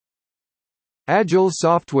Agile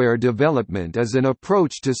software development is an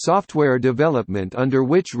approach to software development under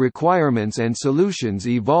which requirements and solutions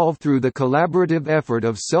evolve through the collaborative effort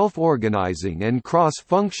of self-organizing and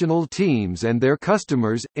cross-functional teams and their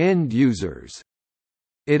customers, end users.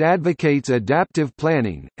 It advocates adaptive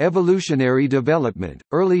planning, evolutionary development,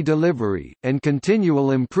 early delivery, and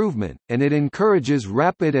continual improvement, and it encourages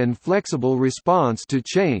rapid and flexible response to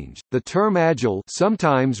change. The term Agile,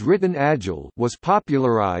 sometimes written Agile, was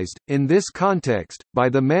popularized, in this context, by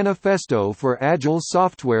the Manifesto for Agile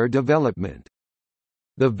Software Development.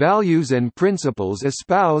 The values and principles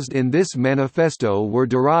espoused in this manifesto were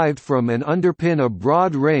derived from and underpin a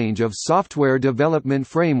broad range of software development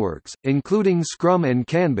frameworks, including Scrum and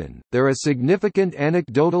Kanban. There is significant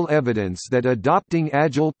anecdotal evidence that adopting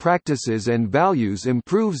Agile practices and values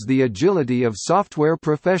improves the agility of software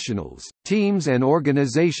professionals, teams, and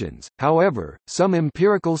organizations. However, some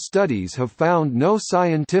empirical studies have found no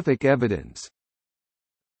scientific evidence.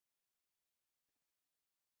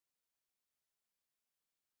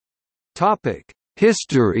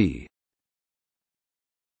 History.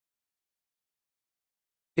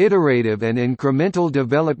 Iterative and incremental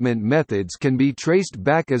development methods can be traced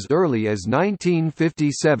back as early as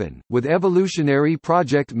 1957, with evolutionary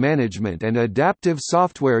project management and adaptive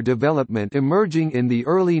software development emerging in the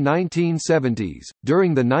early 1970s.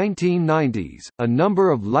 During the 1990s, a number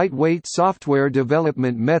of lightweight software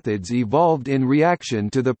development methods evolved in reaction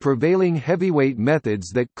to the prevailing heavyweight methods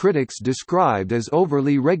that critics described as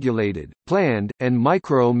overly regulated, planned, and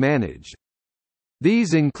micro-managed.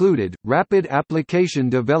 These included, Rapid Application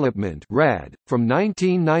Development (RAD), from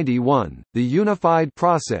 1991, the Unified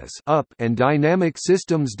Process (UP), and Dynamic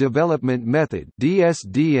Systems Development Method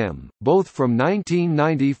 (DSDM), both from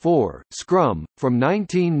 1994, Scrum, from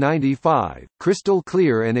 1995, Crystal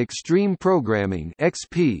Clear and Extreme Programming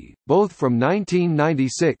 (XP), both from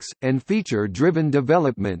 1996, and Feature-Driven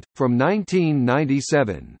Development, from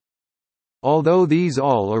 1997. Although these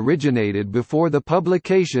all originated before the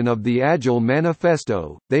publication of the Agile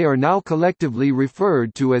Manifesto, they are now collectively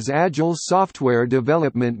referred to as Agile software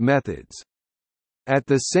development methods. At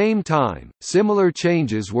the same time, similar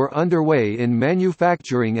changes were underway in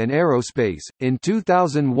manufacturing and aerospace. In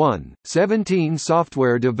 2001, 17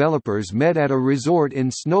 software developers met at a resort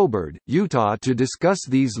in Snowbird, Utah to discuss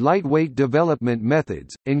these lightweight development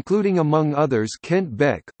methods, including among others Kent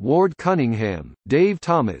Beck, Ward Cunningham, Dave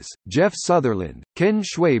Thomas, Jeff Sutherland, Ken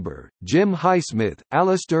Schwaber, Jim Highsmith,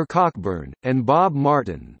 Alistair Cockburn, and Bob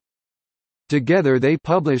Martin. Together they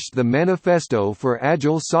published the Manifesto for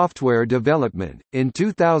Agile Software Development. In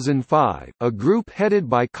 2005, a group headed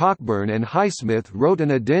by Cockburn and Highsmith wrote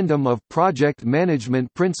an addendum of project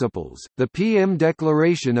management principles, the PM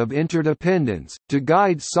Declaration of Interdependence, to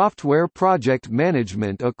guide software project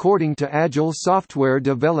management according to Agile software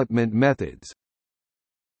development methods.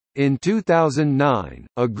 In 2009,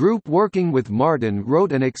 a group working with Martin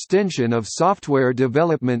wrote an extension of software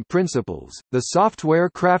development principles, the Software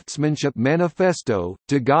Craftsmanship Manifesto,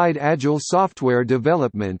 to guide Agile software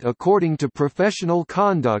development according to professional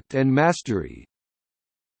conduct and mastery.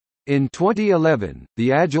 In 2011,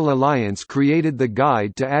 the Agile Alliance created the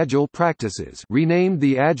Guide to Agile Practices, renamed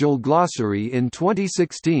the Agile Glossary in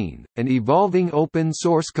 2016, an evolving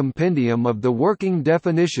open-source compendium of the working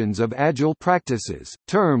definitions of Agile practices,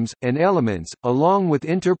 terms, and elements, along with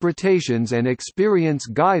interpretations and experience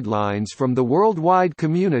guidelines from the worldwide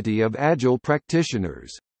community of Agile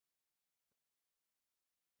practitioners.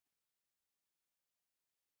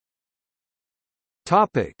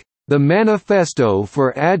 The Manifesto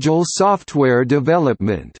for Agile Software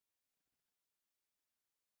Development.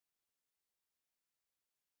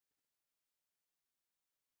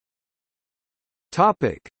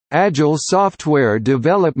 Agile software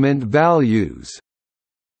development values.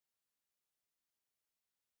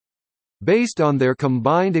 Based on their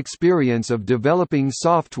combined experience of developing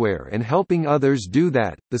software and helping others do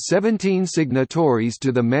that, the 17 signatories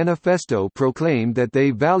to the manifesto proclaimed that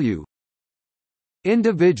they value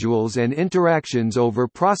individuals and interactions over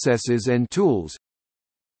processes and tools,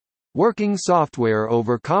 working software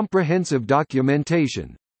over comprehensive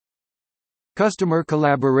documentation, customer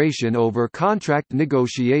collaboration over contract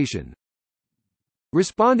negotiation,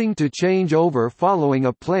 responding to change over following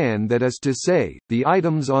a plan, that is to say, the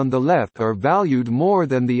items on the left are valued more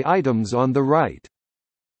than the items on the right.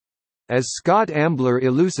 As Scott Ambler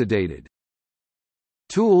elucidated,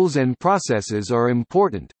 tools and processes are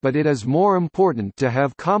important, but it is more important to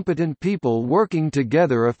have competent people working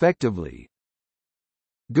together effectively.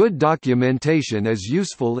 Good documentation is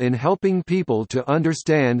useful in helping people to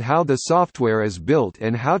understand how the software is built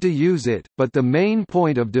and how to use it, but the main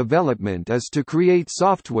point of development is to create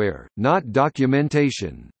software, not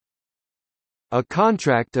documentation. A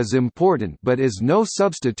contract is important but is no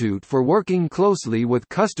substitute for working closely with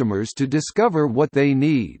customers to discover what they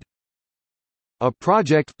need. A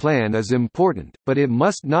project plan is important, but it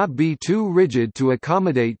must not be too rigid to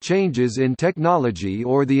accommodate changes in technology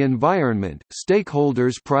or the environment,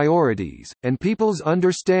 stakeholders' priorities, and people's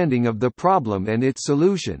understanding of the problem and its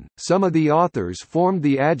solution. Some of the authors formed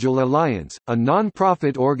the Agile Alliance, a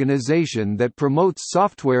non-profit organization that promotes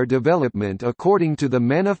software development according to the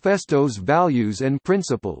Manifesto's values and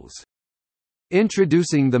principles.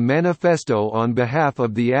 Introducing the Manifesto on behalf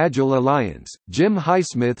of the Agile Alliance, Jim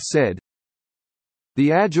Highsmith said,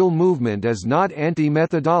 "The Agile movement is not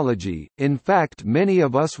anti-methodology, in fact many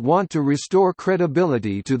of us want to restore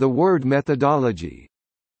credibility to the word methodology.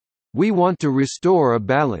 We want to restore a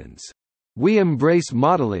balance. We embrace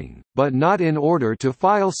modeling, but not in order to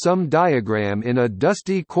file some diagram in a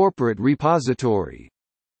dusty corporate repository.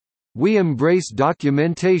 We embrace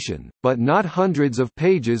documentation, but not hundreds of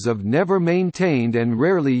pages of never-maintained and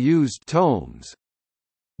rarely used tomes.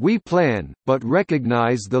 We plan, but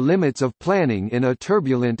recognize the limits of planning in a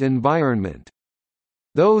turbulent environment.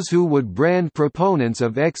 Those who would brand proponents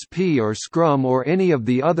of XP or Scrum or any of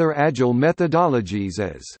the other Agile methodologies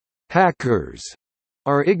as hackers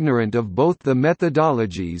are ignorant of both the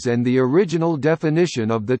methodologies and the original definition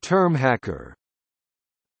of the term hacker."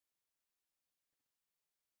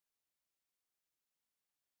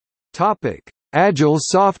 Agile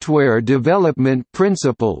software development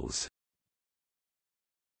principles.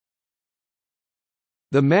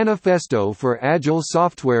 The Manifesto for Agile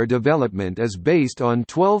Software Development is based on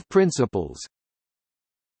 12 principles.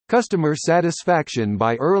 Customer satisfaction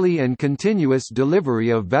by early and continuous delivery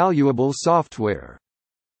of valuable software.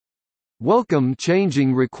 Welcome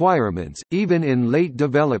changing requirements, even in late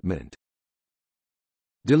development.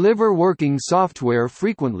 Deliver working software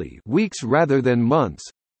frequently, weeks rather than months.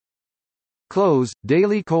 Close,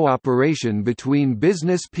 daily cooperation between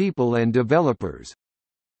business people and developers.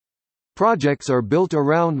 Projects are built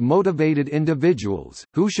around motivated individuals,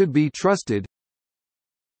 who should be trusted.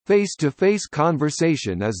 Face-to-face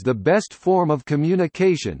conversation is the best form of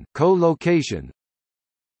communication, co-location.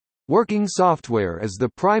 Working software is the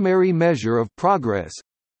primary measure of progress.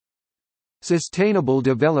 Sustainable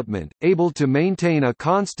development, able to maintain a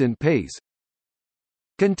constant pace.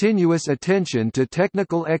 Continuous attention to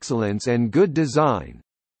technical excellence and good design.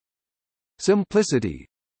 Simplicity,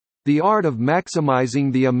 the art of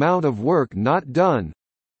maximizing the amount of work not done,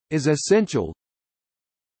 is essential.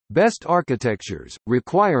 Best architectures,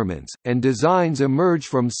 requirements, and designs emerge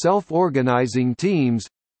from self-organizing teams.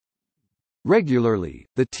 Regularly,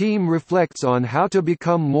 the team reflects on how to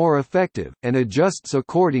become more effective, and adjusts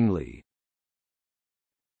accordingly.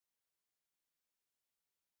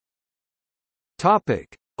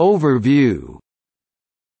 Overview.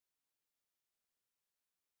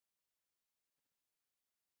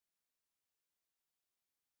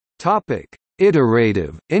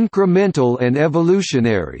 Iterative, incremental and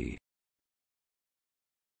evolutionary.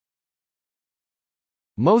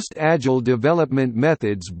 Most Agile development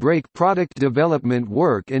methods break product development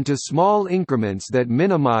work into small increments that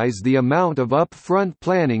minimize the amount of upfront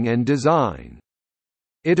planning and design.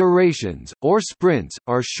 Iterations, or sprints,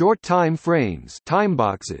 are short time frames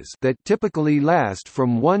timeboxes that typically last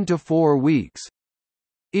from 1 to 4 weeks.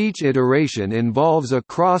 Each iteration involves a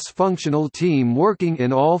cross-functional team working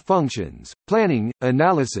in all functions: planning,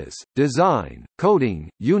 analysis, design, coding,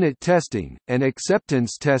 unit testing, and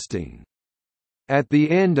acceptance testing. At the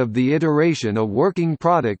end of the iteration, a working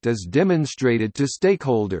product is demonstrated to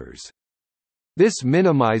stakeholders. This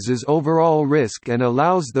minimizes overall risk and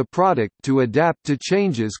allows the product to adapt to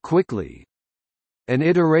changes quickly. An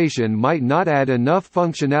iteration might not add enough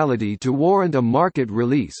functionality to warrant a market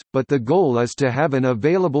release, but the goal is to have an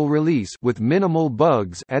available release with minimal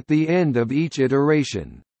bugs at the end of each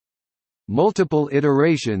iteration. Multiple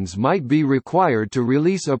iterations might be required to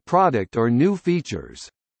release a product or new features.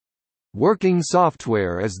 Working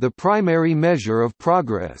software is the primary measure of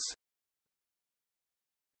progress.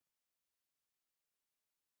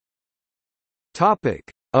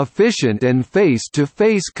 Efficient and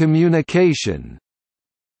face-to-face communication.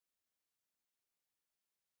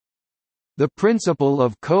 The principle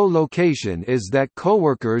of co-location is that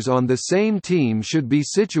coworkers on the same team should be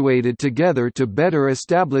situated together to better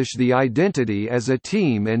establish the identity as a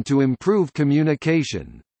team and to improve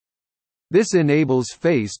communication. This enables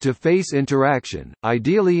face-to-face interaction,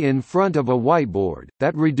 ideally in front of a whiteboard,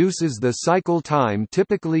 that reduces the cycle time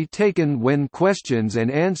typically taken when questions and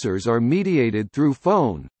answers are mediated through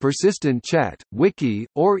phone, persistent chat, wiki,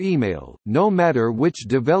 or email. No matter which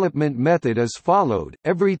development method is followed,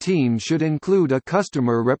 every team should include a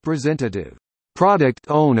customer representative, product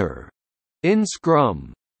owner, in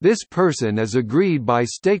Scrum. This person is agreed by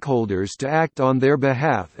stakeholders to act on their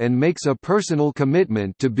behalf and makes a personal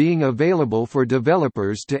commitment to being available for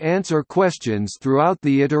developers to answer questions throughout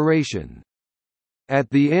the iteration. At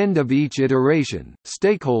the end of each iteration,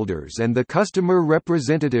 stakeholders and the customer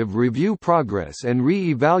representative review progress and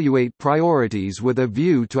re-evaluate priorities with a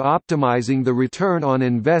view to optimizing the return on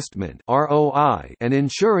investment (ROI) and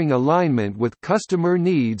ensuring alignment with customer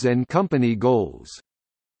needs and company goals.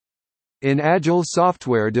 In Agile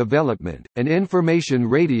software development, an information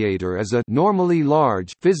radiator is a normally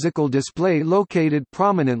large physical display located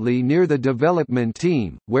prominently near the development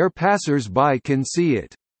team, where passers-by can see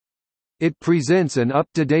it. It presents an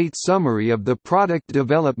up-to-date summary of the product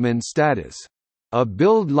development status. A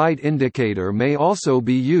build light indicator may also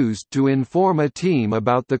be used to inform a team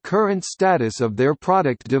about the current status of their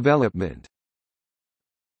product development.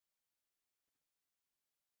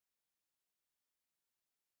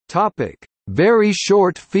 Very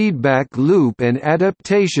short feedback loop and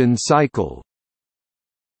adaptation cycle.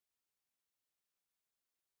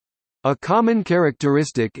 A common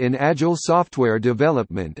characteristic in Agile software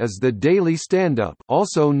development is the daily stand-up,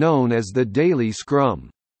 also known as the daily scrum.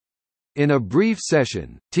 In a brief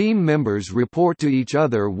session, team members report to each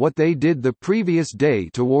other what they did the previous day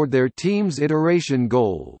toward their team's iteration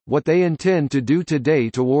goal, what they intend to do today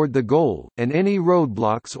toward the goal, and any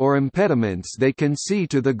roadblocks or impediments they can see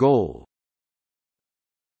to the goal.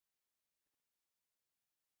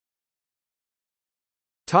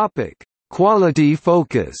 Quality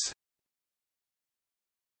focus.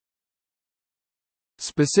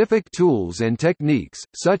 Specific tools and techniques,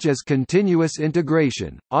 such as continuous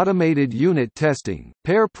integration, automated unit testing,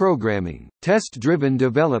 pair programming, test-driven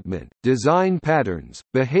development, design patterns,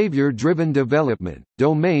 behavior-driven development,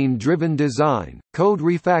 domain-driven design, code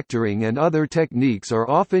refactoring and other techniques are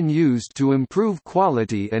often used to improve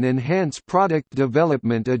quality and enhance product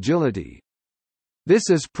development agility.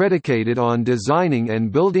 This is predicated on designing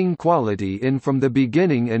and building quality in from the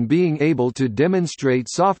beginning and being able to demonstrate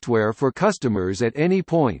software for customers at any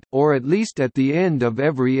point, or at least at the end of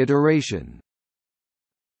every iteration.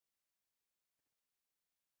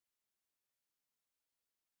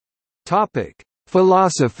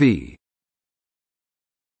 Philosophy.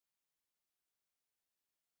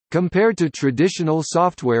 Compared to traditional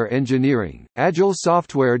software engineering, Agile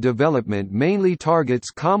software development mainly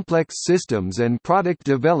targets complex systems and product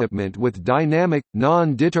development with dynamic,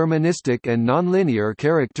 non-deterministic and nonlinear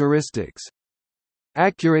characteristics.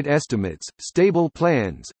 Accurate estimates, stable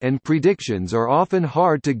plans, and predictions are often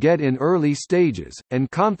hard to get in early stages,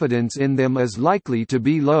 and confidence in them is likely to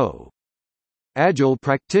be low. Agile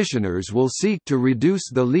practitioners will seek to reduce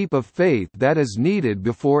the leap of faith that is needed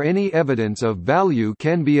before any evidence of value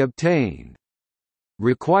can be obtained.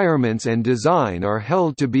 Requirements and design are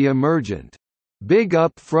held to be emergent. Big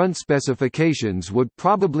up-front specifications would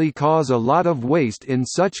probably cause a lot of waste in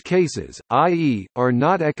such cases, i.e., are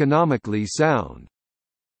not economically sound.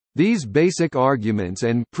 These basic arguments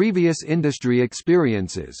and previous industry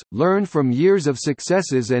experiences, learned from years of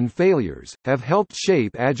successes and failures, have helped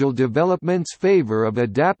shape Agile development's favor of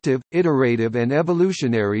adaptive, iterative and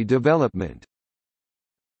evolutionary development.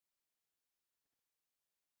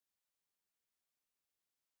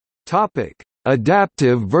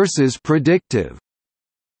 Adaptive versus predictive.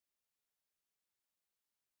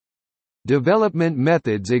 Development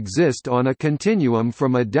methods exist on a continuum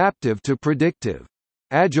from adaptive to predictive.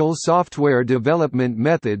 Agile software development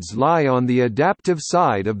methods lie on the adaptive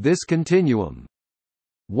side of this continuum.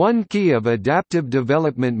 One key of adaptive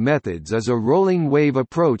development methods is a rolling wave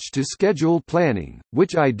approach to schedule planning,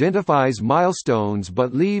 which identifies milestones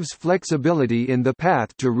but leaves flexibility in the path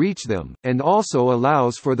to reach them, and also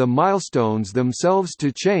allows for the milestones themselves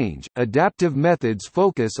to change. Adaptive methods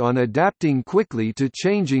focus on adapting quickly to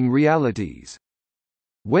changing realities.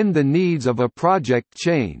 When the needs of a project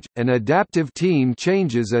change, an adaptive team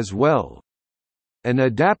changes as well. An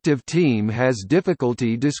adaptive team has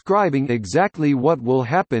difficulty describing exactly what will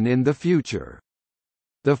happen in the future.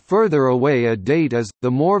 The further away a date is,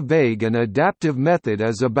 the more vague an adaptive method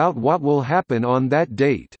is about what will happen on that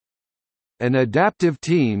date. An adaptive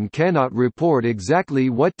team cannot report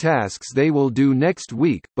exactly what tasks they will do next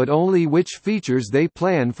week, but only which features they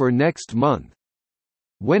plan for next month.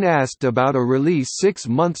 When asked about a release 6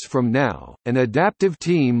 months from now, an adaptive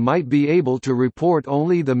team might be able to report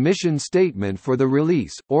only the mission statement for the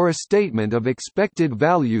release, or a statement of expected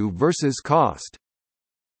value versus cost.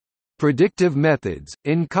 Predictive methods,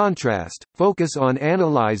 in contrast, focus on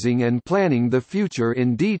analyzing and planning the future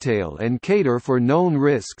in detail and cater for known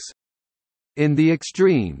risks. In the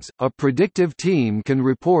extremes, a predictive team can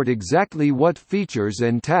report exactly what features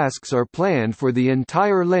and tasks are planned for the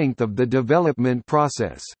entire length of the development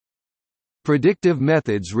process. Predictive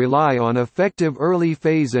methods rely on effective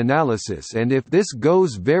early-phase analysis, and if this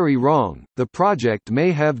goes very wrong, the project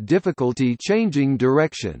may have difficulty changing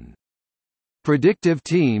direction. Predictive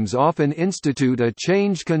teams often institute a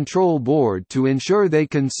change control board to ensure they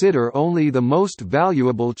consider only the most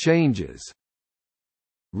valuable changes.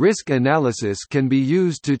 Risk analysis can be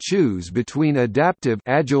used to choose between adaptive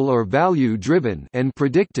agile or value-driven and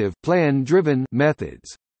predictive plan-driven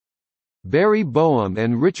methods. Barry Boehm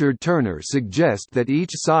and Richard Turner suggest that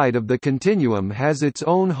each side of the continuum has its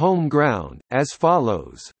own home ground, as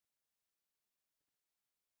follows.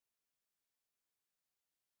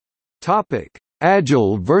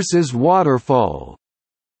 Agile versus waterfall.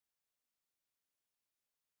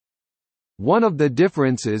 One of the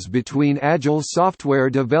differences between Agile software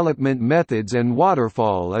development methods and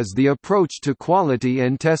waterfall is the approach to quality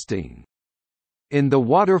and testing. In the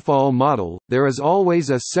waterfall model, there is always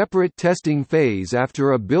a separate testing phase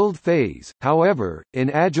after a build phase, however, in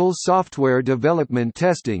Agile software development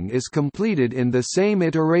testing is completed in the same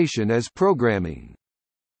iteration as programming.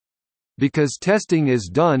 Because testing is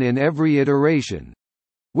done in every iteration,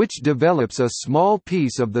 which develops a small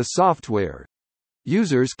piece of the software,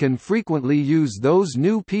 users can frequently use those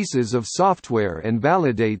new pieces of software and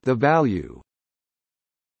validate the value.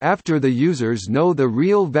 After the users know the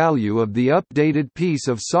real value of the updated piece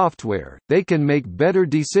of software, they can make better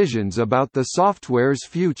decisions about the software's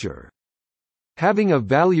future. Having a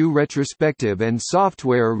value retrospective and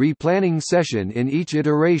software replanning session in each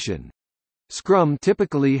iteration, Scrum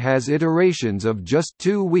typically has iterations of just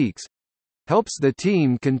 2 weeks, helps the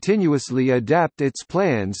team continuously adapt its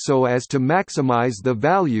plans so as to maximize the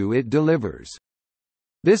value it delivers.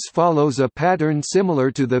 This follows a pattern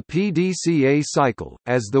similar to the PDCA cycle,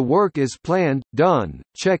 as the work is planned, done,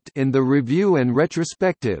 checked in the review and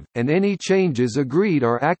retrospective, and any changes agreed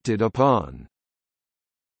are acted upon.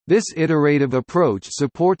 This iterative approach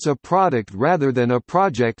supports a product rather than a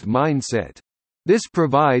project mindset. This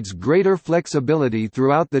provides greater flexibility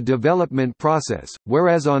throughout the development process,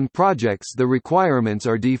 whereas on projects the requirements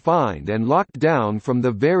are defined and locked down from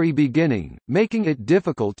the very beginning, making it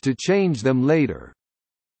difficult to change them later.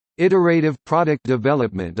 Iterative product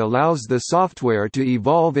development allows the software to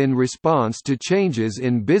evolve in response to changes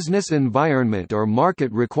in business environment or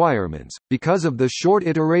market requirements. Because of the short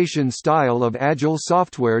iteration style of Agile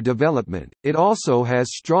software development, it also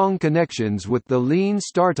has strong connections with the lean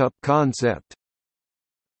startup concept.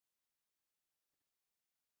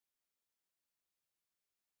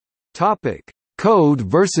 Topic: Code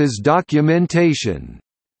versus documentation.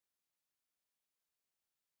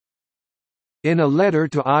 In a letter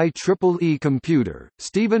to IEEE Computer,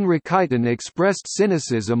 Stephen Rakiten expressed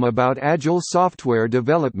cynicism about Agile software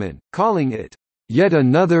development, calling it, "yet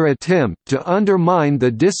another attempt to undermine the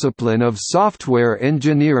discipline of software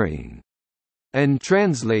engineering," and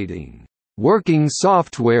translating, "working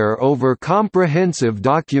software over comprehensive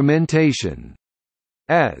documentation,"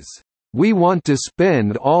 as, "we want to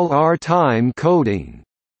spend all our time coding.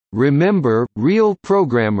 Remember, real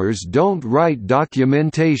programmers don't write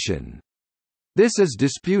documentation." This is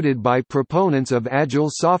disputed by proponents of Agile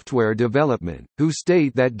software development, who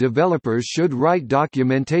state that developers should write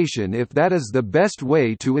documentation if that is the best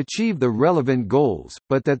way to achieve the relevant goals,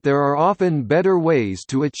 but that there are often better ways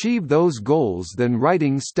to achieve those goals than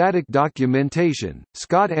writing static documentation.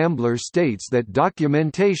 Scott Ambler states that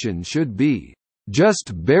documentation should be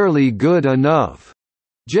just barely good enough.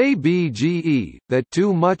 JBGE, that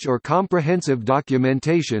too much or comprehensive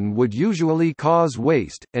documentation would usually cause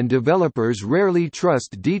waste, and developers rarely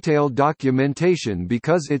trust detailed documentation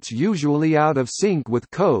because it's usually out of sync with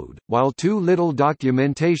code, while too little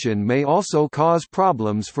documentation may also cause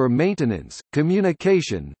problems for maintenance,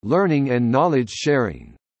 communication, learning and knowledge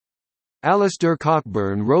sharing. Alistair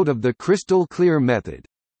Cockburn wrote of the crystal clear method.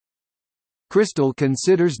 Crystal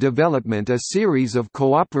considers development a series of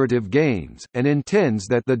cooperative games, and intends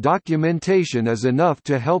that the documentation is enough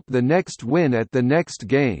to help the next win at the next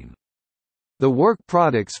game. The work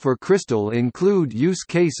products for Crystal include use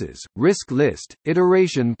cases, risk list,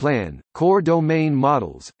 iteration plan, core domain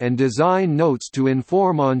models, and design notes to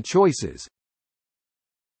inform on choices.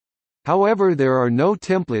 However, there are no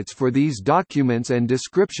templates for these documents and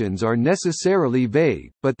descriptions are necessarily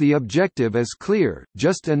vague, but the objective is clear,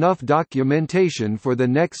 just enough documentation for the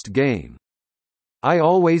next game. I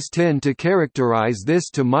always tend to characterize this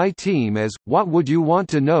to my team as, what would you want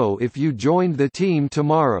to know if you joined the team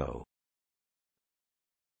tomorrow?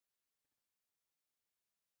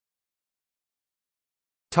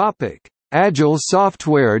 Agile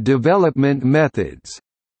software development methods.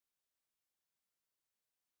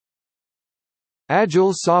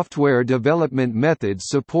 Agile software development methods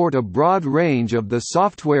support a broad range of the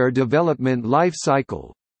software development life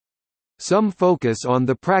cycle. Some focus on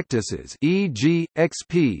the practices, e.g.,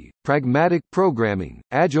 XP, pragmatic programming,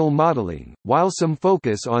 agile modeling, while some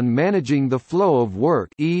focus on managing the flow of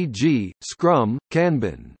work, e.g., Scrum,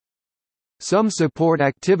 Kanban. Some support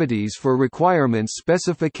activities for requirements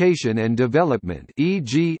specification and development,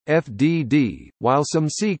 e.g., FDD, while some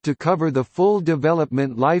seek to cover the full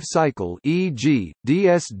development life cycle, e.g.,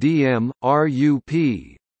 DSDM,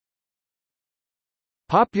 RUP.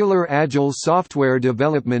 Popular Agile software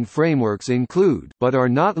development frameworks include, but are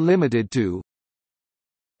not limited to,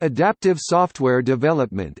 Adaptive Software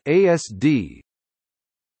Development (ASD),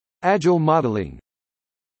 Agile Modeling,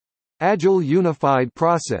 Agile Unified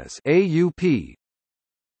Process (AUP),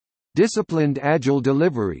 Disciplined Agile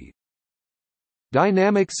Delivery,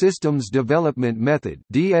 Dynamic Systems Development Method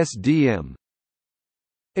 (DSDM),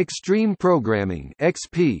 Extreme Programming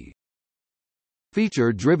 (XP),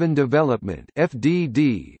 Feature-Driven Development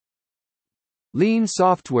 (FDD), Lean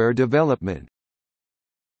Software Development,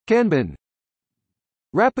 Kanban,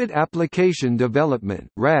 Rapid Application Development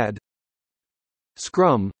 (RAD),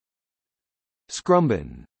 Scrum,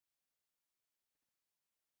 Scrumban.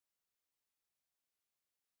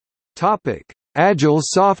 Topic: Agile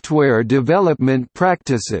software development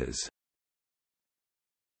practices.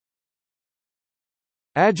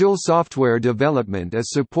 Agile software development is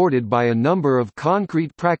supported by a number of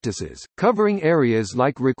concrete practices, covering areas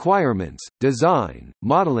like requirements, design,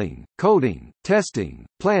 modeling, coding, testing,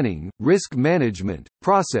 planning, risk management,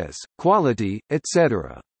 process, quality,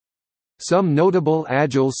 etc. Some notable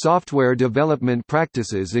Agile software development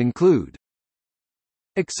practices include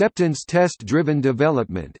Acceptance Test-Driven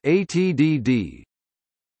Development (ATDD),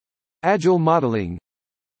 Agile Modeling,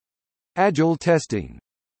 Agile Testing,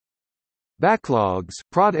 Backlogs,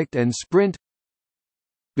 Product and Sprint,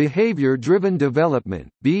 Behavior-Driven Development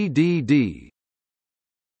 (BDD),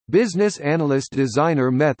 Business Analyst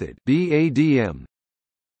Designer Method (BADM),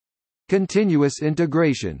 Continuous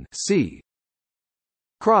Integration (C),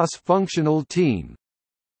 Cross-Functional Team,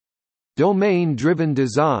 Domain-Driven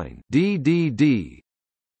Design (DDD),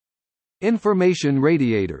 Information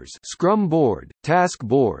Radiators, Scrum Board, Task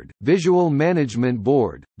Board, Visual Management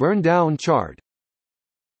Board, Burn-Down Chart,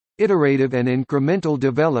 Iterative and Incremental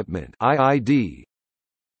Development (IID),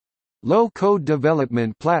 Low-Code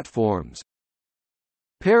Development Platforms,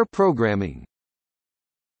 Pair Programming,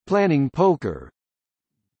 Planning Poker,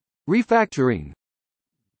 Refactoring,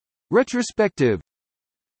 Retrospective,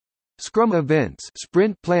 Scrum Events,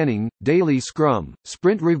 Sprint Planning, Daily Scrum,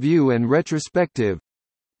 Sprint Review and Retrospective,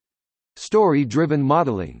 Story-Driven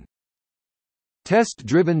Modeling,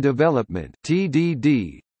 Test-Driven Development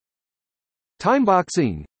 (TDD),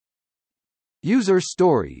 Timeboxing, User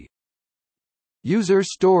Story, User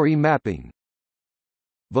Story Mapping,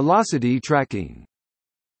 Velocity Tracking.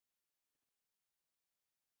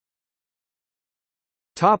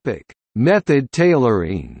 Topic: Method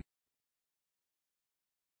tailoring.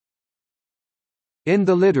 In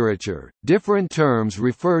the literature, different terms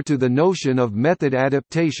refer to the notion of method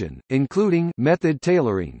adaptation, including method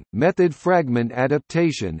tailoring, method fragment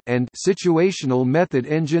adaptation, and situational method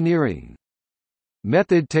engineering.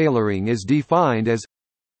 Method tailoring is defined as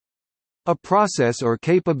a process or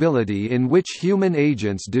capability in which human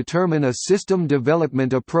agents determine a system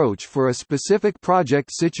development approach for a specific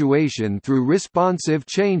project situation through responsive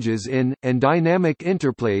changes in, and dynamic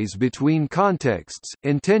interplays between contexts,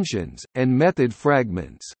 intentions, and method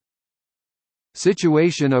fragments.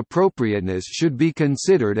 Situation appropriateness should be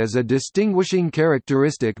considered as a distinguishing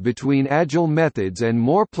characteristic between Agile methods and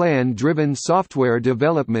more plan-driven software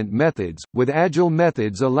development methods, with Agile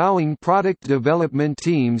methods allowing product development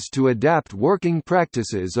teams to adapt working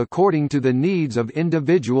practices according to the needs of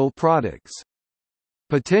individual products.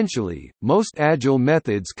 Potentially, most Agile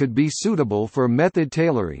methods could be suitable for method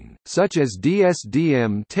tailoring, such as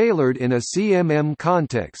DSDM tailored in a CMM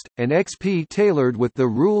context, and XP tailored with the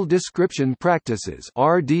Rule Description Practices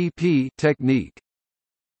 (RDP) technique.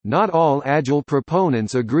 Not all Agile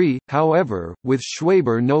proponents agree, however, with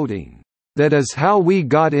Schwaber noting, That is how we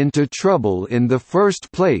got into trouble in the first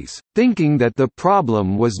place, thinking that the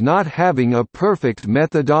problem was not having a perfect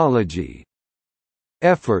methodology.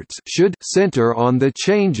 Efforts should center on the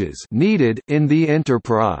changes needed in the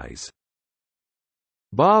enterprise.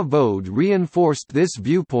 Ba-Vode reinforced this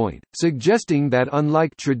viewpoint, suggesting that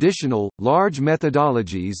unlike traditional, large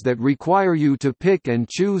methodologies that require you to pick and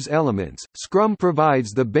choose elements, Scrum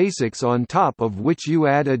provides the basics on top of which you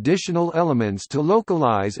add additional elements to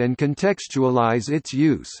localize and contextualize its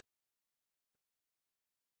use.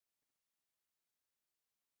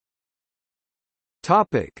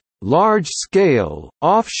 Large-scale,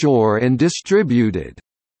 offshore and distributed.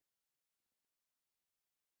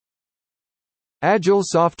 Agile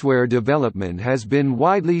software development has been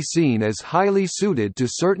widely seen as highly suited to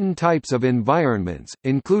certain types of environments,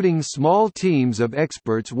 including small teams of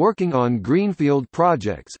experts working on greenfield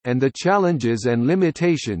projects, and the challenges and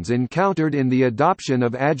limitations encountered in the adoption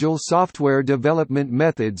of Agile software development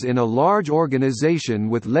methods in a large organization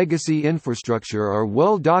with legacy infrastructure are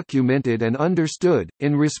well documented and understood.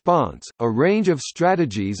 In response, a range of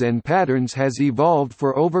strategies and patterns has evolved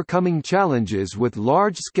for overcoming challenges with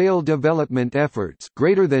large-scale development efforts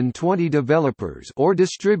greater than 20 developers or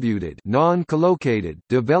distributed non-collocated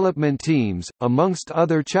development teams, amongst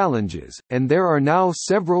other challenges, and there are now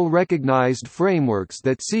several recognized frameworks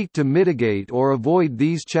that seek to mitigate or avoid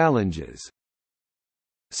these challenges.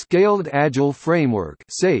 Scaled Agile Framework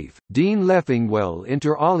SAFe, Dean Leffingwell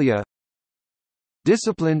inter alia.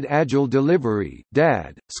 Disciplined Agile Delivery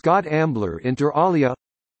DAD, Scott Ambler inter alia.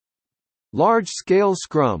 Large-Scale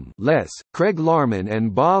Scrum LESS, Craig Larman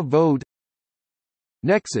and Ba-Vode.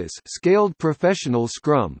 Nexus Scaled Professional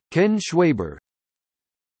Scrum, Ken Schwaber.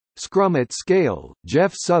 Scrum at Scale,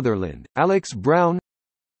 Jeff Sutherland, Alex Brown.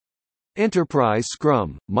 Enterprise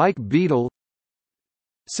Scrum, Mike Beadle.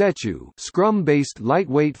 Sechu Scrum-based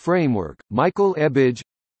lightweight framework, Michael Ebbage.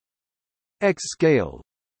 X-Scale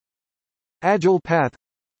Agile Path.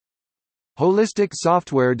 Holistic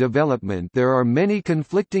software development. There are many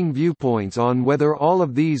conflicting viewpoints on whether all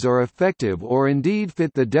of these are effective or indeed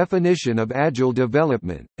fit the definition of Agile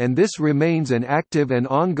development, and this remains an active and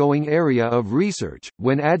ongoing area of research.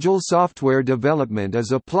 When Agile software development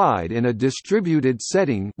is applied in a distributed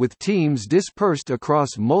setting with teams dispersed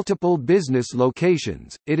across multiple business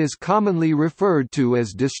locations, it is commonly referred to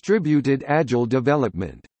as distributed Agile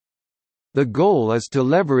development. The goal is to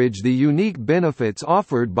leverage the unique benefits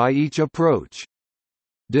offered by each approach.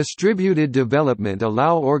 Distributed development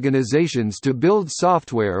allows organizations to build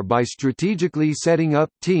software by strategically setting up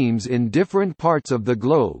teams in different parts of the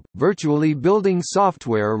globe, virtually building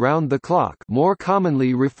software around the clock, more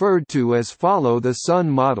commonly referred to as follow-the-sun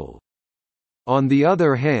model. On the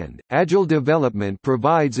other hand, Agile development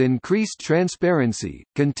provides increased transparency,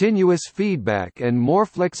 continuous feedback and more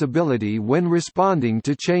flexibility when responding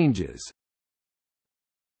to changes.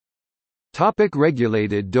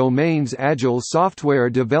 Regulated domains. Agile software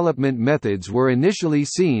development methods were initially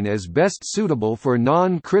seen as best suitable for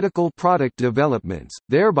non-critical product developments,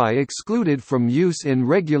 thereby excluded from use in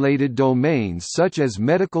regulated domains such as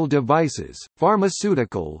medical devices,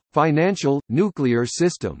 pharmaceutical, financial, nuclear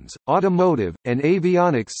systems, automotive, and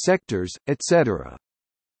avionics sectors, etc.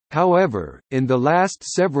 However, in the last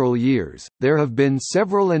several years, there have been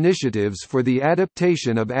several initiatives for the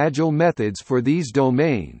adaptation of Agile methods for these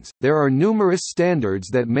domains. There are numerous standards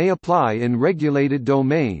that may apply in regulated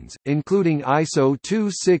domains, including ISO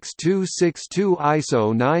 26262,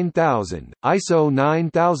 ISO 9000, ISO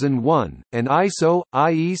 9001, and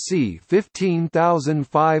IEC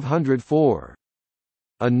 15504.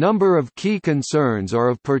 A number of key concerns are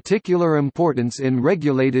of particular importance in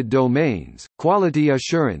regulated domains: quality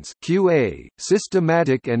assurance (QA),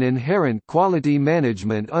 systematic and inherent quality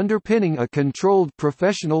management underpinning a controlled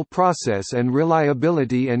professional process, and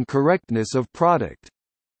reliability and correctness of product.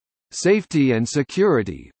 Safety and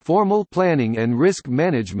security, formal planning and risk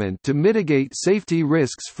management to mitigate safety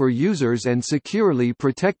risks for users and securely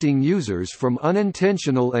protecting users from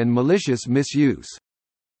unintentional and malicious misuse.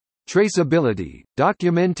 Traceability,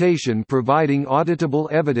 documentation providing auditable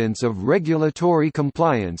evidence of regulatory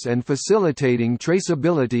compliance and facilitating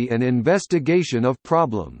traceability and investigation of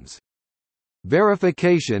problems.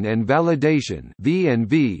 Verification and validation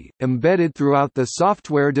 (V&V), embedded throughout the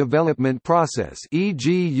software development process,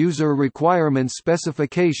 e.g. user requirements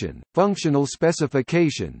specification, functional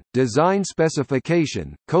specification, design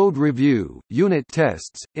specification, code review, unit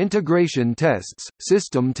tests, integration tests,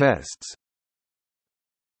 system tests.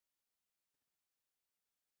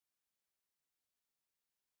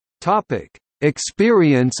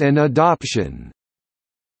 Experience and adoption.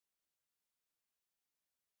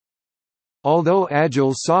 Although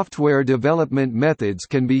Agile software development methods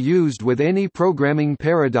can be used with any programming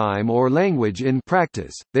paradigm or language in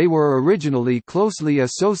practice, they were originally closely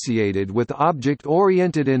associated with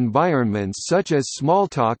object-oriented environments such as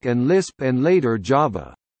Smalltalk and Lisp and later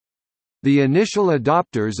Java. The initial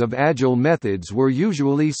adopters of Agile methods were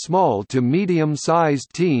usually small to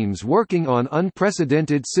medium-sized teams working on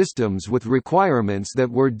unprecedented systems with requirements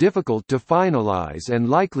that were difficult to finalize and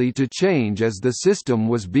likely to change as the system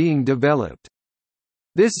was being developed.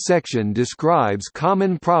 This section describes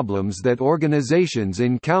common problems that organizations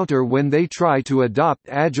encounter when they try to adopt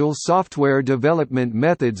Agile software development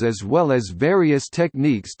methods as well as various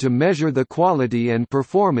techniques to measure the quality and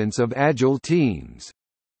performance of Agile teams.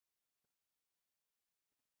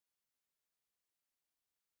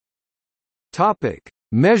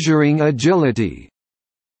 Measuring agility.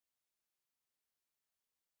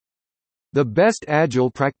 The best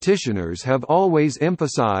Agile practitioners have always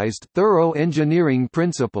emphasized thorough engineering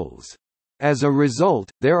principles. As a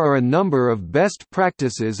result, there are a number of best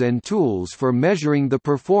practices and tools for measuring the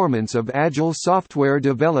performance of Agile software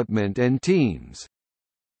development and teams.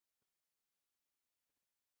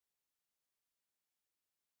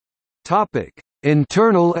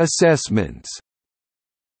 Internal assessments.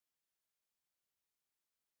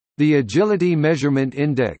 The Agility Measurement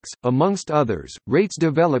Index, amongst others, rates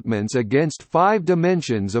developments against 5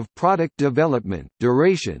 dimensions of product development: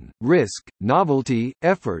 duration, risk, novelty,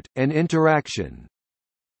 effort, and interaction.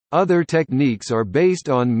 Other techniques are based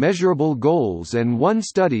on measurable goals, and one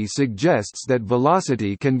study suggests that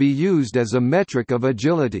velocity can be used as a metric of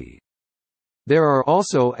agility. There are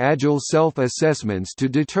also Agile self-assessments to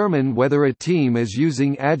determine whether a team is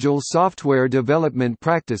using Agile software development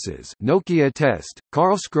practices. Nokia test,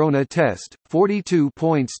 Karlskrona test, 42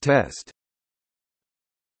 points test.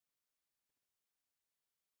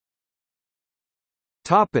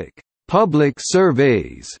 Public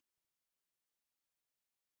surveys.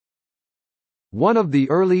 One of the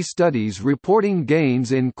early studies reporting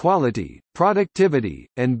gains in quality, productivity,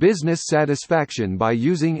 and business satisfaction by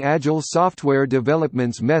using Agile software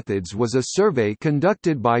development methods was a survey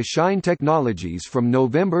conducted by Shine Technologies from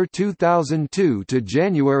November 2002 to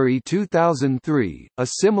January 2003. A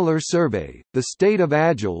similar survey, The State of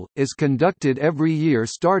Agile, is conducted every year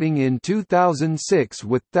starting in 2006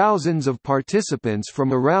 with thousands of participants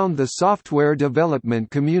from around the software development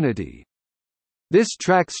community. This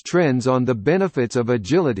tracks trends on the benefits of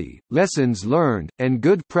agility, lessons learned, and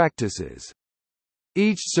good practices.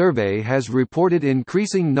 Each survey has reported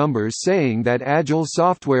increasing numbers saying that Agile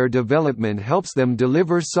software development helps them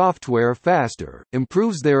deliver software faster,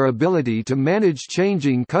 improves their ability to manage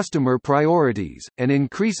changing customer priorities, and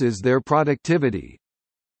increases their productivity.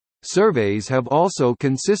 Surveys have also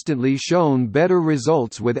consistently shown better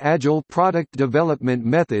results with Agile product development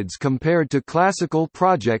methods compared to classical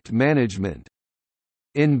project management.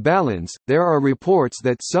 In balance, there are reports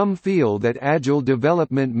that some feel that Agile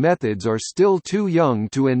development methods are still too young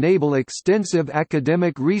to enable extensive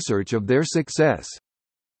academic research of their success.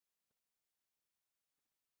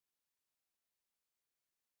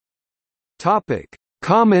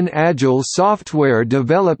 Common Agile software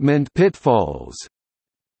development pitfalls.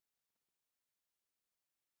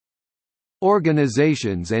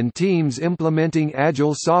 Organizations and teams implementing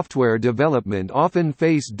Agile software development often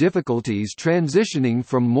face difficulties transitioning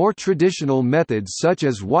from more traditional methods such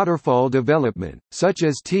as waterfall development, such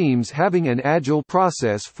as teams having an Agile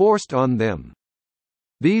process forced on them.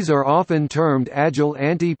 These are often termed Agile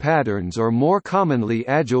anti-patterns or more commonly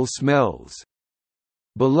Agile smells.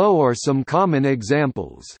 Below are some common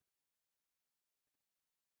examples.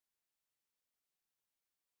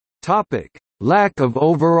 Lack of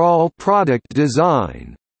overall product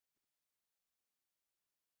design.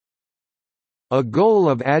 A goal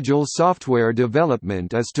of Agile software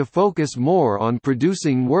development is to focus more on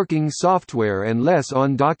producing working software and less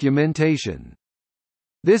on documentation.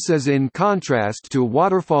 This is in contrast to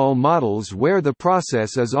waterfall models where the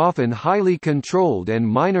process is often highly controlled and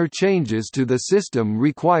minor changes to the system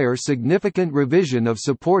require significant revision of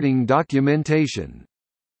supporting documentation.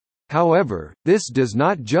 However, this does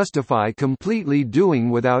not justify completely doing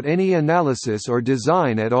without any analysis or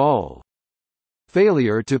design at all.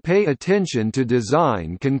 Failure to pay attention to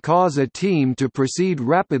design can cause a team to proceed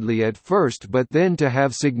rapidly at first but then to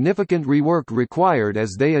have significant rework required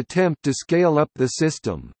as they attempt to scale up the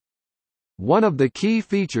system. One of the key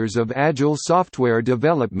features of Agile software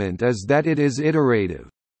development is that it is iterative.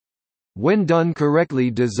 When done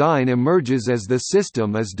correctly, design emerges as the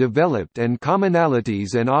system is developed and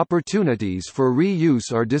commonalities and opportunities for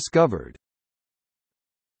reuse are discovered.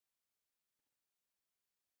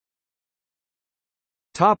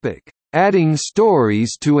 Adding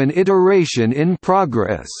stories to an iteration in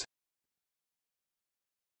progress.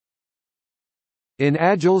 In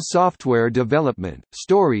Agile software development,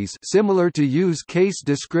 stories similar to use case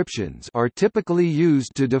descriptions are typically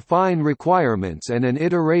used to define requirements, and an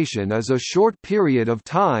iteration is a short period of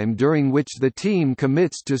time during which the team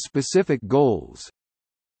commits to specific goals.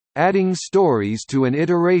 Adding stories to an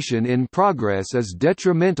iteration in progress is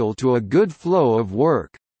detrimental to a good flow of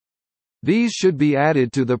work. These should be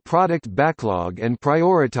added to the product backlog and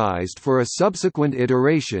prioritized for a subsequent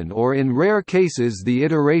iteration, or in rare cases the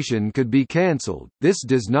iteration could be cancelled. This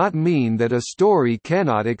does not mean that a story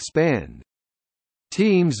cannot expand.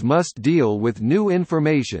 Teams must deal with new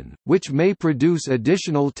information, which may produce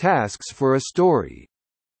additional tasks for a story.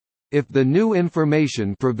 If the new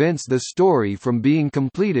information prevents the story from being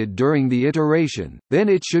completed during the iteration, then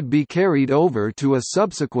it should be carried over to a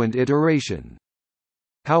subsequent iteration.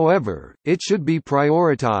 However, it should be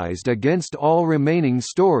prioritized against all remaining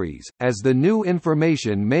stories, as the new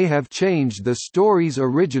information may have changed the story's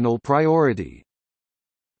original priority.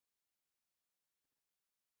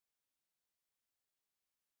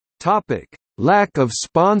 Topic: Lack of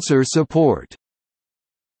sponsor support.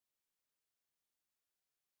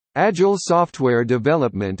 Agile software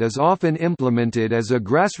development is often implemented as a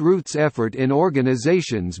grassroots effort in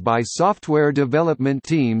organizations by software development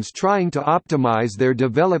teams trying to optimize their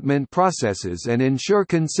development processes and ensure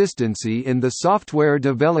consistency in the software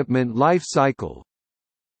development life cycle.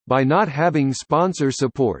 By not having sponsor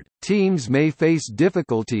support, teams may face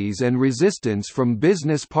difficulties and resistance from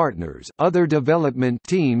business partners, other development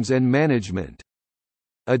teams and management.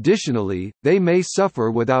 Additionally, they may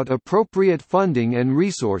suffer without appropriate funding and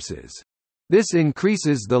resources. This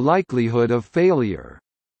increases the likelihood of failure.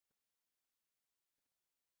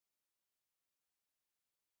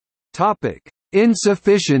 Topic: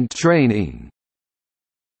 Insufficient training.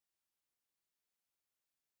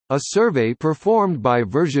 A survey performed by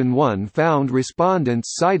Version 1 found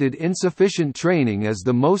respondents cited insufficient training as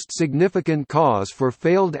the most significant cause for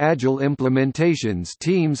failed Agile implementations.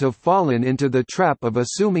 Teams have fallen into the trap of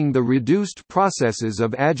assuming the reduced processes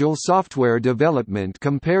of Agile software development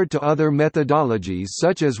compared to other methodologies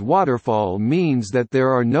such as waterfall means that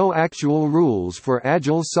there are no actual rules for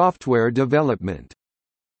Agile software development.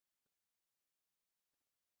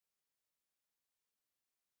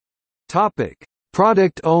 Topic: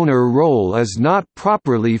 Product owner role is not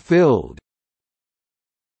properly filled.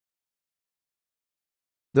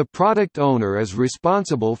 The product owner is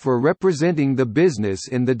responsible for representing the business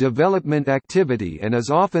in the development activity and is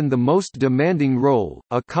often the most demanding role.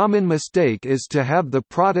 A common mistake is to have the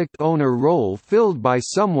product owner role filled by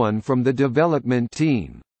someone from the development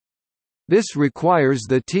team. This requires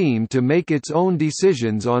the team to make its own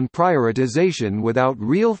decisions on prioritization without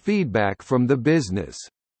real feedback from the business.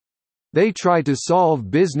 They try to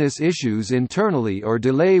solve business issues internally or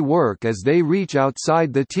delay work as they reach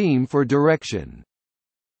outside the team for direction.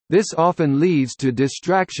 This often leads to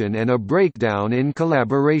distraction and a breakdown in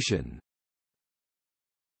collaboration.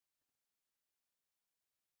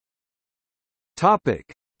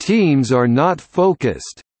 Topic: Teams are not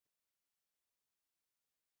focused.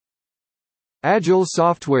 Agile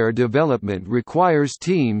software development requires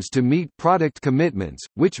teams to meet product commitments,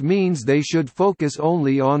 which means they should focus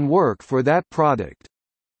only on work for that product.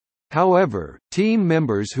 However, team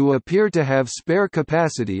members who appear to have spare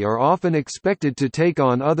capacity are often expected to take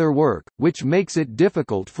on other work, which makes it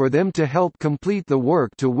difficult for them to help complete the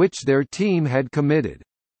work to which their team had committed.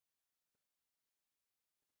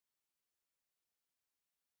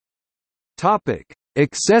 Topic: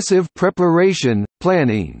 Excessive preparation,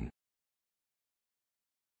 planning.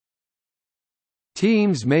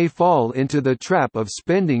 Teams may fall into the trap of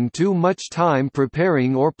spending too much time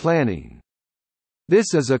preparing or planning.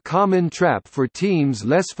 This is a common trap for teams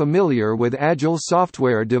less familiar with Agile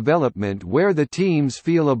software development, where the teams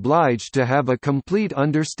feel obliged to have a complete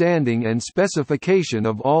understanding and specification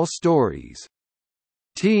of all stories.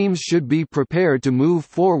 Teams should be prepared to move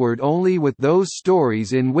forward only with those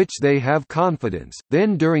stories in which they have confidence,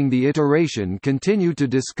 then during the iteration continue to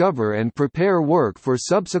discover and prepare work for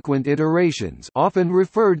subsequent iterations, often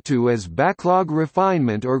referred to as backlog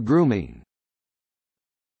refinement or grooming.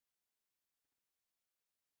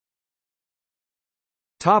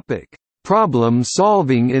 Topic: Problem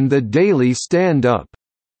solving in the daily stand-up.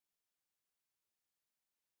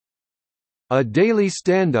 A daily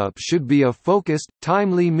stand-up should be a focused,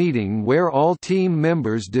 timely meeting where all team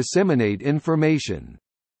members disseminate information.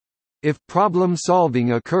 If problem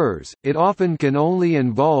solving occurs, it often can only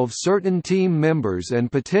involve certain team members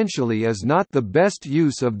and potentially is not the best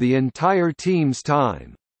use of the entire team's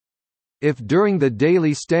time. If during the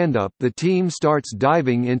daily stand-up the team starts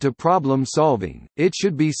diving into problem solving, it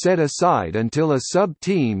should be set aside until a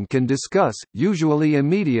sub-team can discuss, usually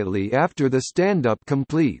immediately after the stand-up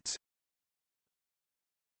completes.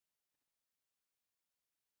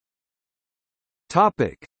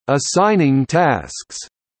 Assigning tasks.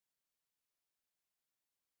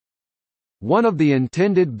 One of the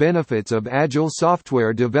intended benefits of Agile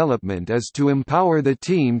software development is to empower the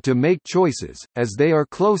team to make choices, as they are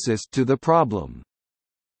closest to the problem.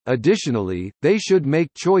 Additionally, they should make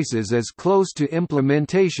choices as close to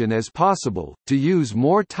implementation as possible, to use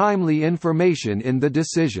more timely information in the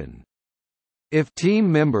decision. If team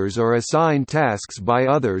members are assigned tasks by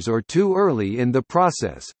others or too early in the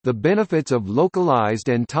process, the benefits of localized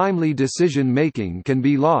and timely decision-making can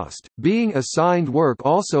be lost. Being assigned work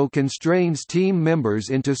also constrains team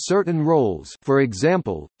members into certain roles. For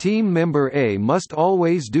example, team member A must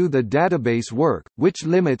always do the database work, which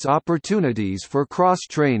limits opportunities for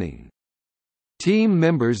cross-training. Team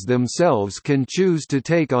members themselves can choose to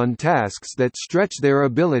take on tasks that stretch their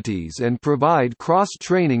abilities and provide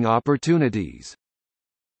cross-training opportunities.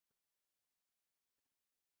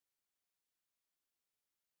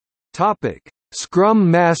 Topic: Scrum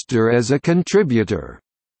Master as a contributor.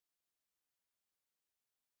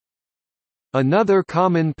 Another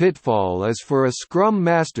common pitfall is for a Scrum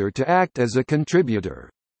Master to act as a contributor.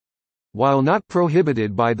 While not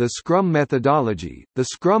prohibited by the Scrum methodology, the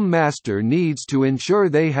Scrum Master needs to ensure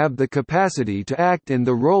they have the capacity to act in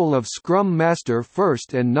the role of Scrum Master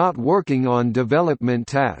first and not working on development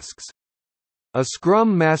tasks. A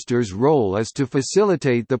Scrum Master's role is to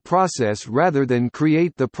facilitate the process rather than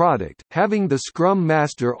create the product. Having the Scrum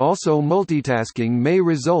Master also multitasking may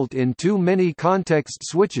result in too many context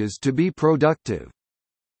switches to be productive.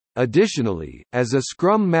 Additionally, as a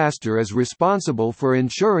Scrum Master is responsible for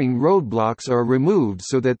ensuring roadblocks are removed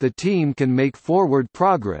so that the team can make forward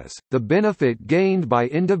progress, the benefit gained by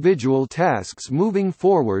individual tasks moving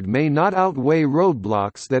forward may not outweigh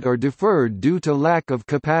roadblocks that are deferred due to lack of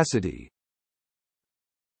capacity.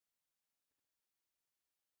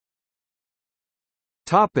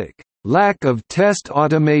 Lack of test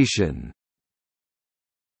automation.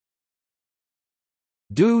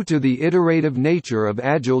 Due to the iterative nature of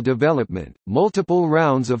Agile development, multiple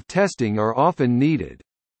rounds of testing are often needed.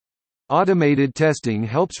 Automated testing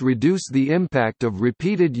helps reduce the impact of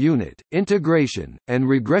repeated unit, integration, and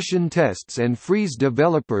regression tests and frees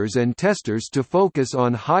developers and testers to focus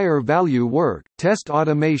on higher value work. Test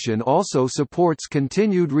automation also supports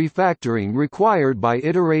continued refactoring required by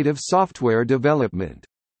iterative software development.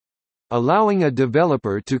 Allowing a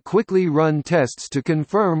developer to quickly run tests to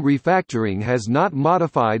confirm refactoring has not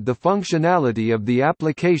modified the functionality of the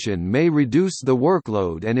application may reduce the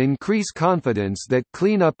workload and increase confidence that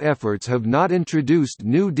cleanup efforts have not introduced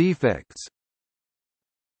new defects.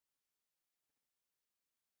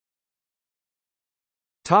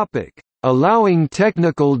 Allowing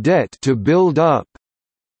technical debt to build up.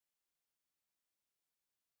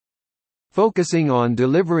 Focusing on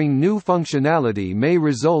delivering new functionality may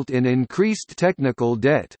result in increased technical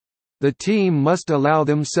debt. The team must allow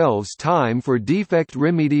themselves time for defect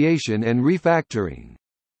remediation and refactoring.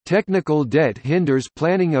 Technical debt hinders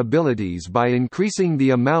planning abilities by increasing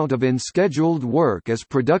the amount of unscheduled work as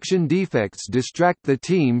production defects distract the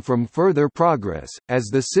team from further progress. As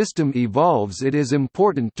the system evolves, it is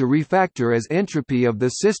important to refactor as entropy of the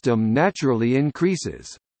system naturally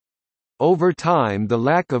increases. Over time, the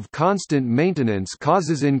lack of constant maintenance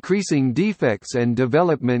causes increasing defects and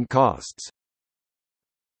development costs.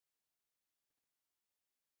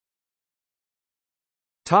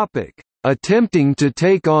 Topic: Attempting to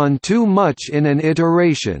take on too much in an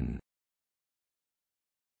iteration.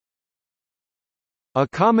 A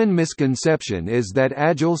common misconception is that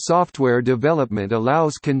Agile software development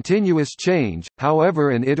allows continuous change,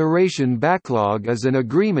 however an iteration backlog is an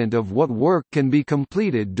agreement of what work can be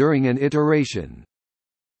completed during an iteration.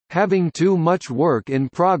 Having too much work in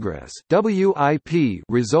progress (WIP)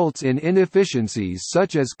 results in inefficiencies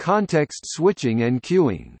such as context switching and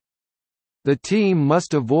queuing. The team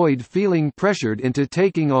must avoid feeling pressured into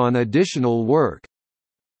taking on additional work.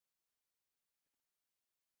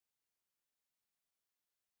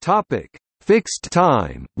 Fixed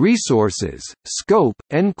time, resources, scope,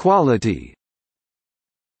 and quality.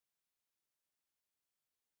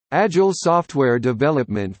 Agile software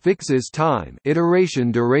development fixes time,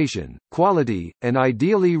 iteration duration, quality, and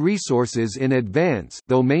ideally resources in advance,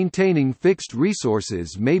 though maintaining fixed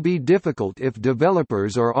resources may be difficult if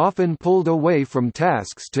developers are often pulled away from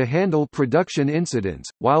tasks to handle production incidents,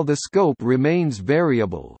 while the scope remains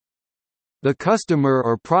variable. The customer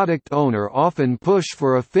or product owner often push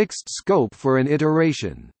for a fixed scope for an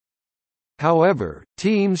iteration. However,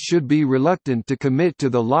 teams should be reluctant to commit to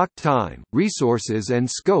the locked time, resources and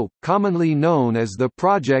scope, commonly known as the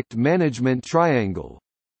project management triangle.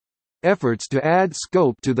 Efforts to add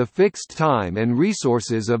scope to the fixed time and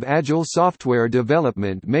resources of Agile software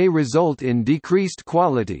development may result in decreased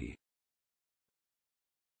quality.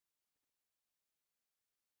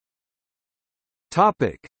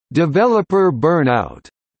 Topic: Developer burnout.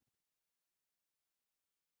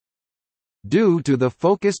 Due to the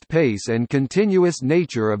focused pace and continuous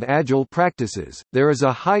nature of Agile practices, there is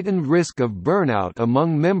a heightened risk of burnout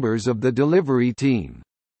among members of the delivery team.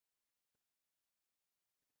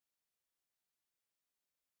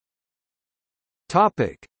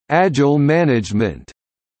 Topic: Agile management.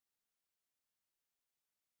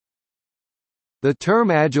 The term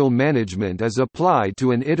Agile management is applied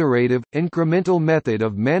to an iterative, incremental method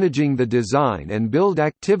of managing the design and build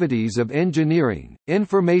activities of engineering,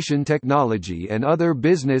 information technology and other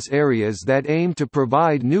business areas that aim to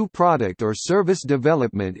provide new product or service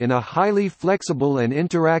development in a highly flexible and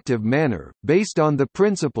interactive manner, based on the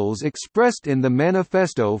principles expressed in the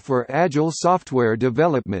Manifesto for Agile software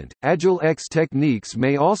development. Agile X techniques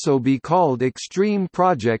may also be called extreme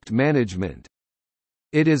project management.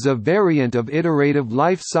 It is a variant of iterative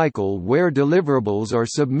life cycle where deliverables are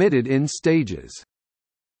submitted in stages.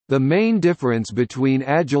 The main difference between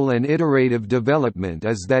Agile and iterative development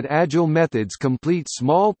is that Agile methods complete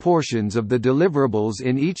small portions of the deliverables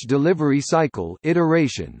in each delivery cycle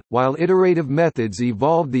iteration, while iterative methods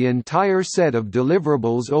evolve the entire set of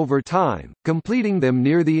deliverables over time, completing them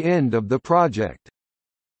near the end of the project.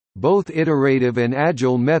 Both iterative and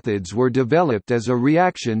Agile methods were developed as a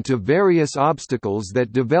reaction to various obstacles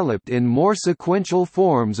that developed in more sequential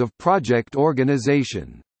forms of project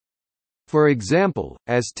organization. For example,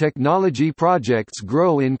 as technology projects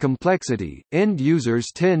grow in complexity, end users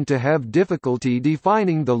tend to have difficulty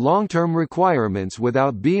defining the long-term requirements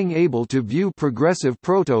without being able to view progressive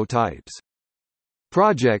prototypes.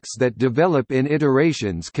 Projects that develop in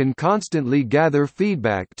iterations can constantly gather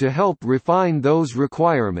feedback to help refine those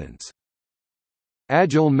requirements.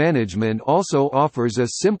 Agile management also offers a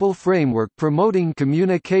simple framework promoting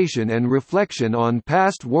communication and reflection on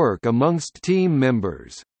past work amongst team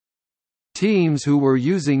members. Teams who were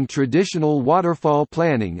using traditional waterfall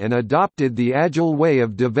planning and adopted the Agile way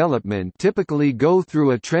of development typically go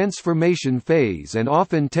through a transformation phase and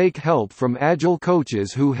often take help from Agile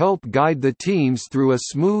coaches who help guide the teams through a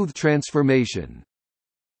smooth transformation.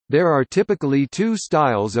 There are typically two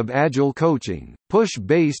styles of Agile coaching: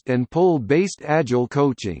 push-based and pull-based Agile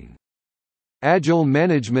coaching. Agile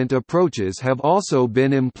management approaches have also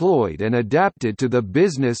been employed and adapted to the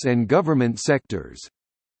business and government sectors.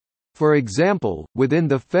 For example, within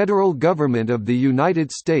the federal government of the United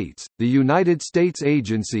States, the United States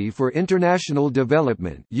Agency for International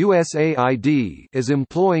Development (USAID) is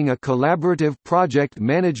employing a collaborative project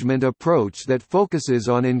management approach that focuses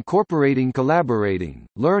on incorporating collaborating,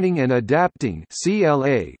 learning and adapting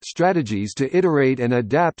 (CLA) strategies to iterate and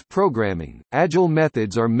adapt programming. Agile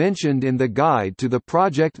methods are mentioned in the Guide to the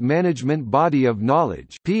Project Management Body of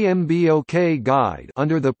Knowledge (PMBOK Guide)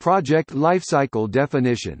 under the project lifecycle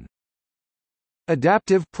definition.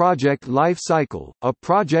 Adaptive project life cycle. A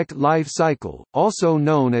project life cycle, also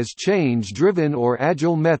known as change-driven or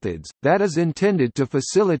agile methods, that is intended to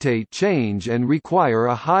facilitate change and require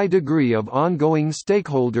a high degree of ongoing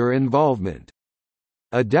stakeholder involvement.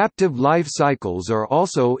 Adaptive life cycles are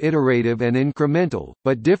also iterative and incremental,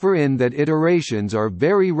 but differ in that iterations are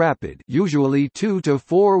very rapid, usually 2 to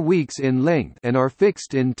 4 weeks in length, and are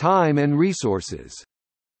fixed in time and resources.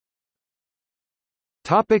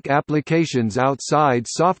 Topic: applications outside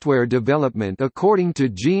software development. According to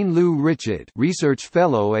Jean-Louis Richet, research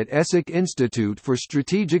fellow at ESSEC Institute for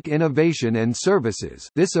Strategic Innovation and Services,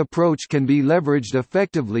 this approach can be leveraged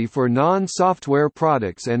effectively for non-software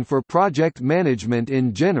products and for project management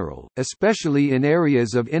in general, especially in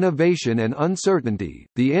areas of innovation and uncertainty.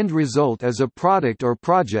 The end result is a product or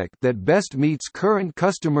project that best meets current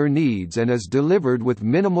customer needs and is delivered with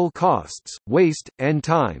minimal costs, waste, and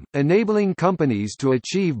time, enabling companies to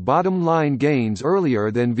achieve bottom-line gains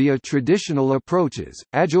earlier than via traditional approaches.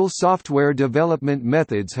 Agile software development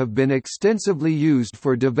methods have been extensively used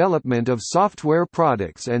for development of software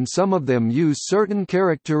products, and some of them use certain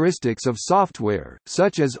characteristics of software,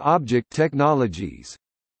 such as object technologies.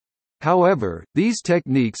 However, these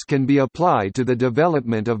techniques can be applied to the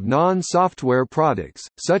development of non-software products,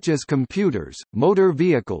 such as computers, motor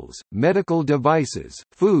vehicles, medical devices,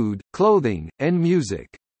 food, clothing, and music.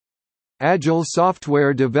 Agile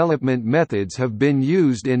software development methods have been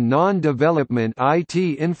used in non-development IT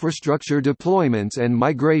infrastructure deployments and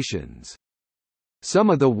migrations.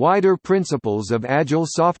 Some of the wider principles of Agile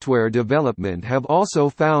software development have also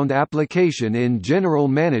found application in general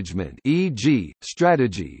management, e.g.,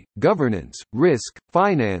 strategy, governance, risk,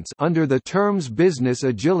 finance under the terms business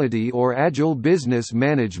agility or Agile business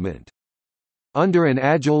management. Under an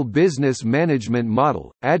Agile business management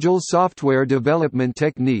model, Agile software development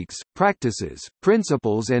techniques, practices,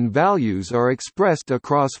 principles and values are expressed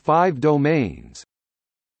across 5 domains.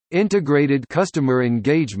 Integrated customer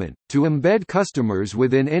engagement, to embed customers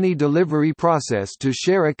within any delivery process to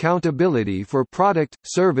share accountability for product,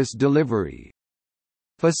 service delivery.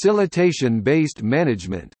 Facilitation-based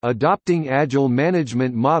management, adopting Agile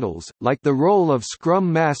management models, like the role of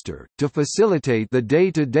Scrum Master, to facilitate the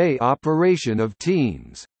day-to-day operation of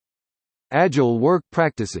teams. Agile work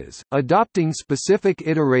practices, adopting specific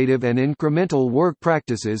iterative and incremental work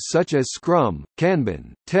practices such as Scrum,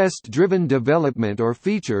 Kanban, test-driven development or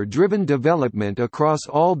feature-driven development across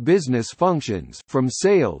all business functions, from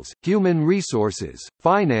sales, human resources,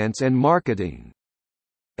 finance and marketing.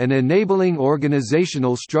 An enabling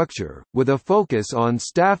organizational structure, with a focus on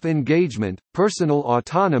staff engagement, personal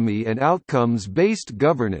autonomy and outcomes-based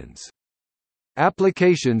governance.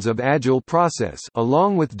 Applications of Agile process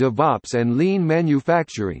along with DevOps and lean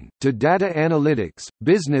manufacturing, to data analytics,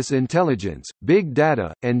 business intelligence, big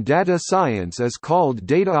data, and data science is called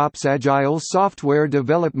DataOps. Agile software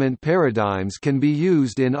development paradigms can be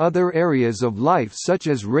used in other areas of life such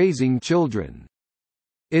as raising children.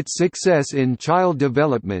 Its success in child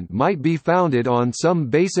development might be founded on some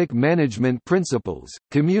basic management principles: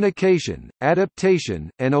 communication, adaptation,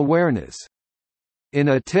 and awareness. In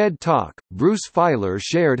a TED Talk, Bruce Feiler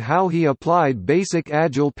shared how he applied basic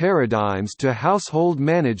Agile paradigms to household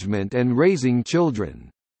management and raising children.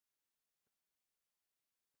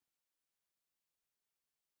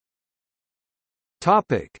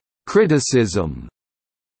 Topic: Criticism.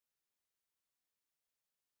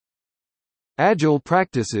 Agile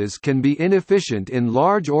practices can be inefficient in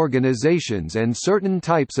large organizations and certain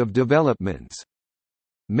types of developments.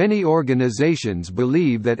 Many organizations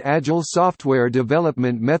believe that Agile software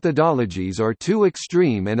development methodologies are too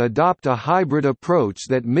extreme and adopt a hybrid approach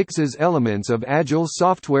that mixes elements of Agile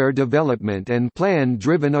software development and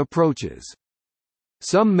plan-driven approaches.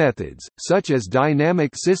 Some methods, such as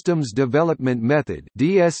Dynamic Systems Development Method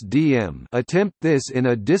 (DSDM), attempt this in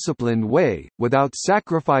a disciplined way, without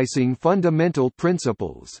sacrificing fundamental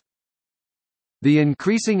principles. The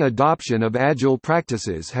increasing adoption of Agile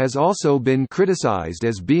practices has also been criticized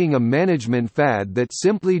as being a management fad that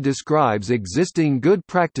simply describes existing good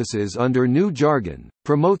practices under new jargon,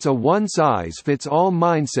 promotes a one-size-fits-all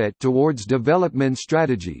mindset towards development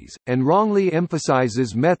strategies, and wrongly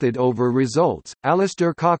emphasizes method over results.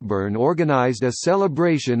 Alistair Cockburn organized a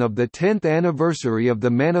celebration of the 10th anniversary of the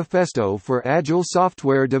Manifesto for Agile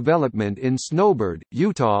Software Development in Snowbird,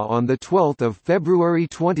 Utah on 12 February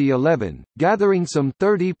 2011, gathering some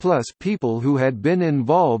 30-plus people who had been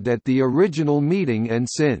involved at the original meeting and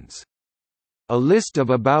since. A list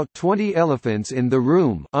of about 20 elephants in the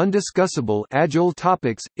room, undiscussable Agile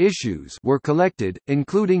topics, issues were collected,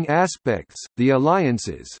 including aspects, the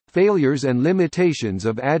alliances, failures and limitations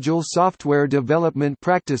of Agile software development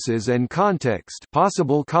practices and context,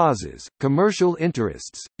 possible causes, commercial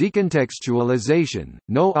interests, decontextualization,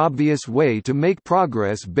 no obvious way to make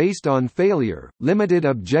progress based on failure, limited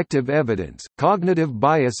objective evidence, cognitive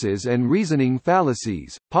biases and reasoning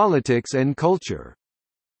fallacies, politics and culture.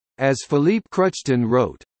 As Philippe Cruchton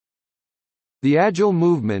wrote, "The Agile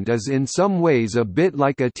movement is in some ways a bit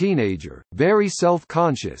like a teenager, very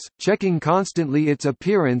self-conscious, checking constantly its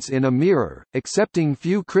appearance in a mirror, accepting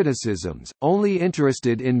few criticisms, only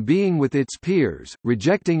interested in being with its peers,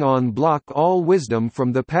 rejecting en bloc all wisdom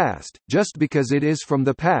from the past, just because it is from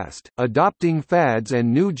the past, adopting fads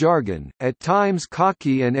and new jargon, at times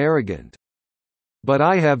cocky and arrogant. But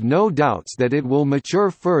I have no doubts that it will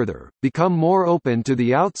mature further, become more open to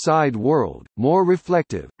the outside world, more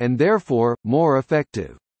reflective, and therefore, more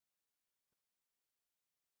effective."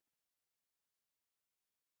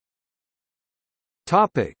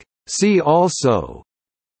 See also: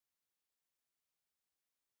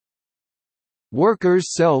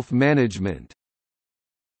 Workers' self-management.